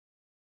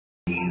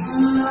Like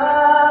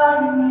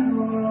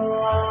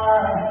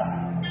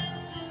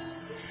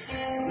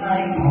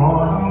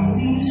autumn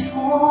leaves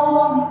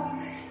fall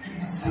in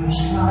the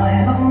first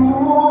light of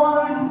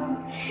morn,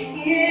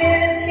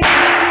 it came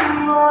to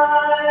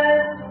my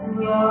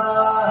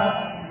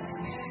sublime.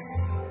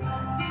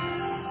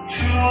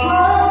 True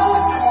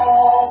love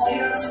calls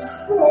it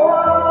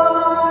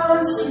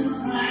once in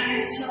a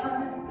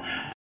lifetime.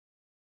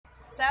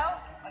 So,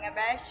 mga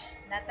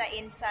besh, nata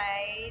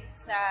inside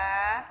sa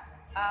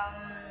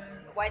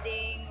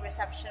wedding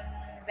reception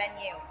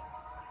venue.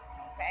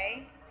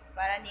 Okay?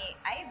 Para ni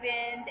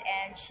Eivind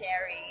and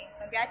Sherry.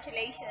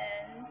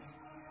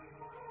 Congratulations!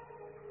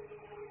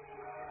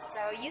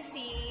 So, you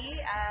see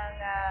ang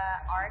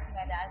arc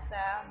nga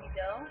nasa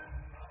middle.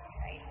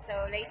 Right?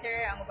 So,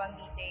 later, ang ubang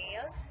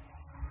details.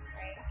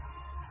 Right?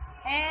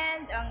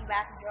 And ang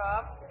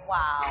backdrop,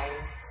 wow!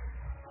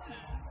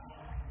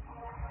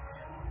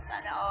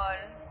 Sana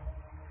all.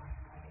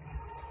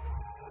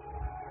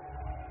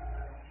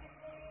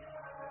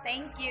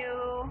 Thank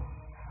you,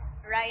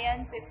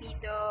 Ryan,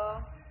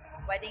 Pepito,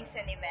 Weddings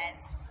and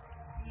Events.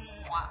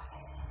 Mwah.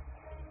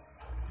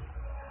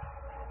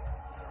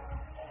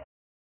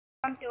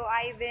 Welcome to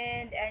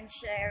Eivind and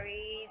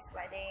Sherry's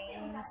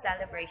wedding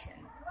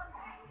celebration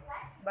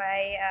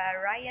by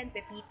Ryan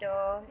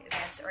Pepito,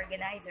 events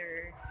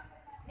organizer.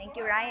 Thank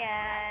you,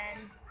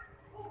 Ryan.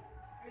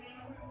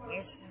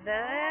 Here's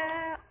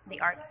the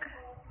arc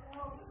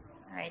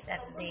right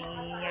at the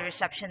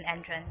reception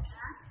entrance.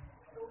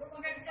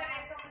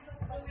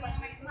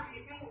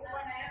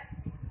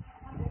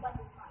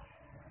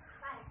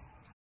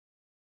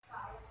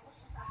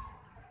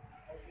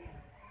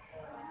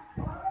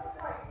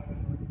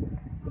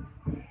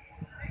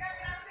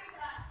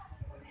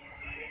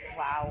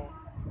 Wow.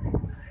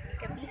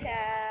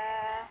 Pika-pika.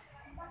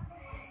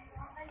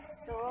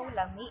 So,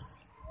 lami.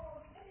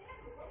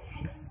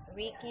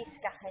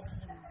 Ricky's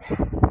Kakanin.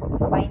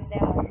 Find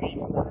them on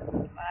Facebook.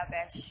 Mga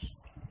besh.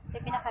 So,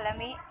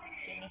 pinakalami,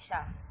 kini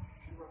siya.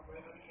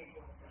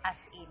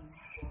 As in.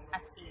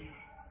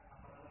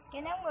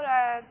 Kinang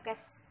mura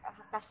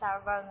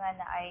kasava nga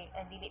na ay,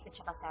 dili pa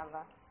siya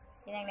kasava.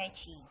 Kinang na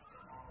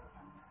cheese.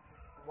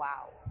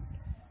 Wow.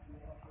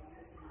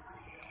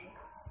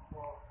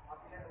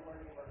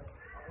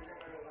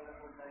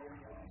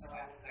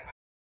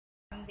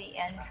 The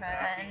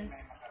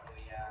entrance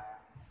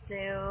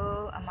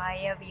to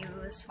Amaya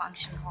Views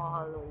Function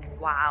Hall.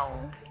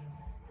 Wow.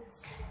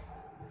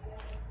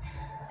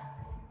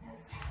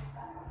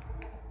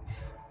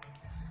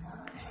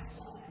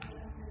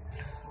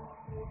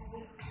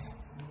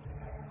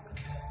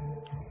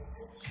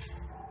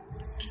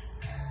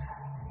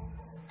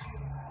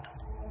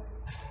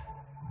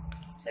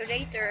 So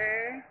later,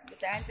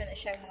 butahan ko na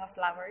siya mga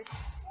flowers.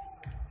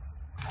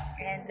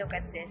 And look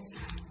at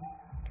this.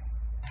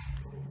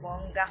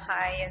 Bongga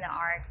kayo na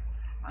art,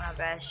 mga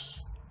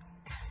besh.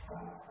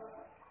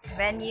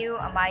 Venue,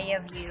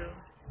 Amaya View.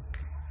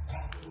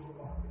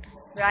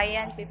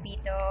 Ryan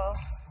Pepito,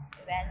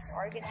 events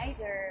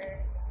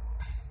organizer.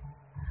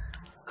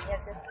 We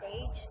have the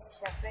stage.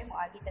 Siyempre, mo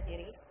agita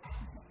diri.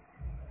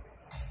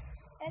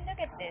 And look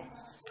at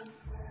this.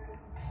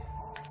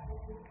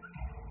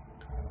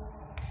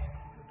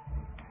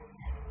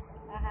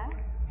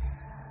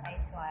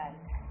 Nice one.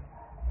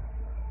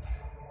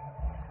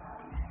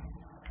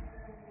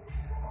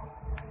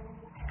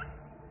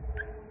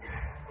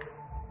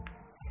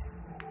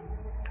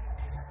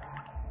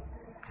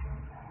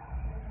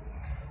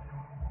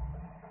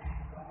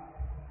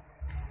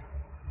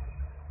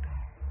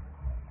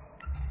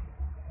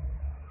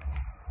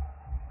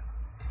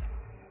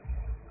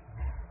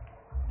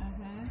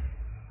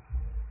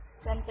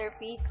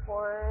 Centerpiece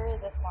for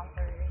the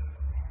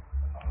sponsors.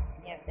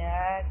 You have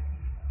the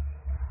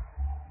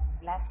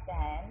glass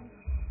stand,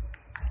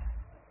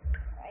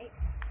 right?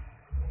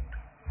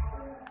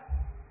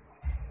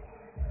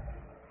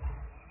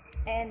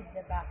 And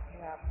the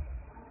backdrop.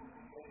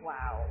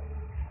 Wow.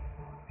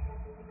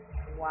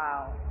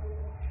 Wow.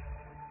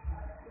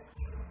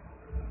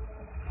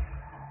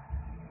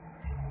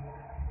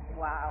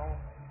 Wow.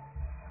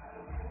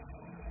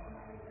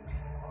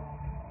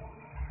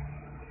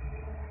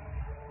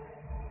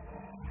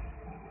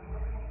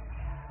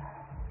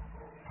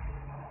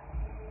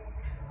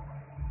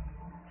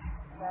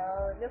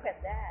 So, look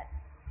at that.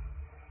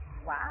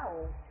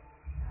 Wow.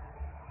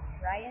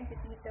 Ryan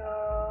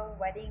Pepito,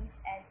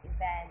 Weddings and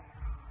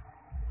Events.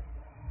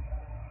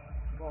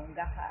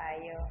 Bongga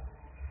kaayo.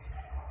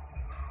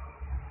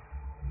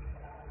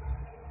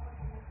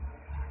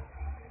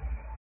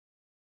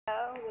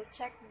 So, we'll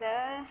check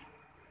the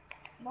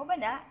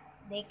Mobana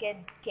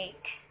naked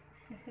cake.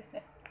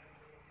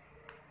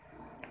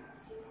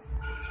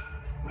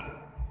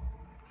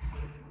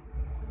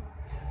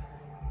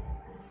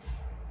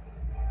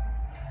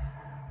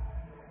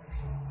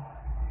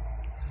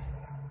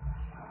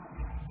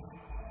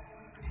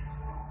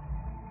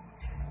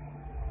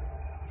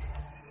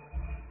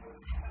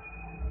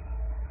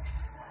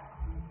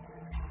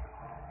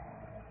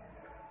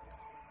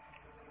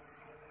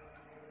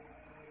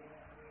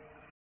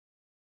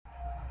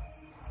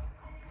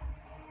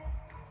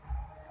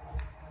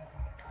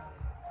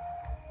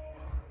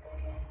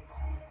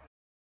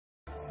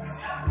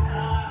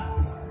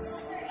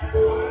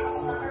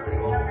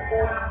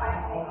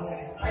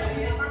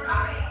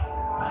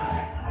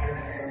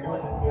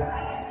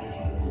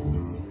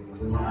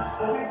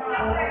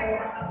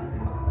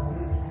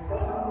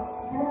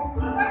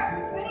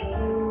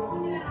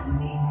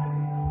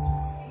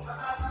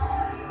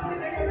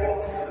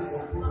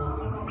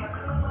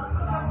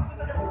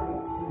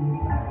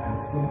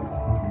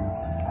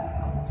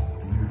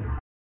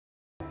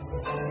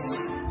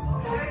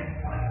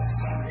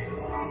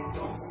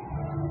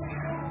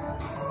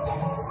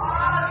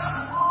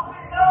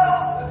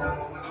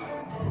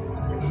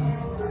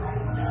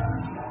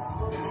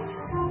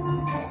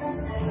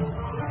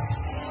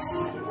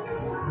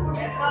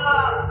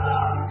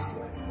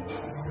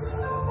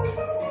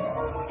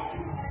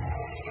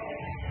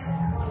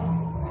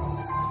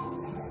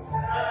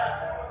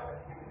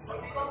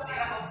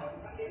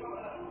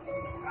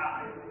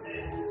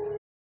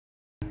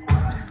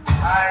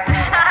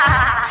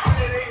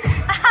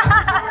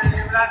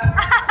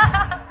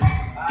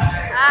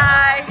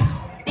 Hi,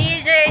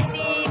 DJ C,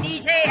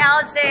 DJ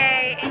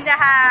LJ in the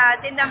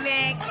house, in the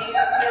mix.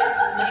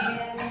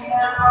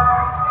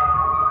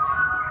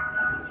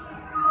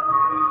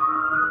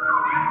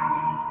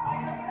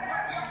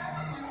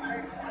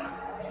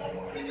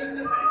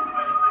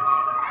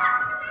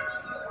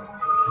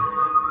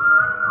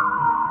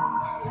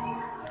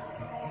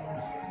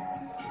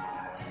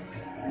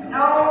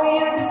 Know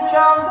you're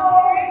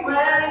strong.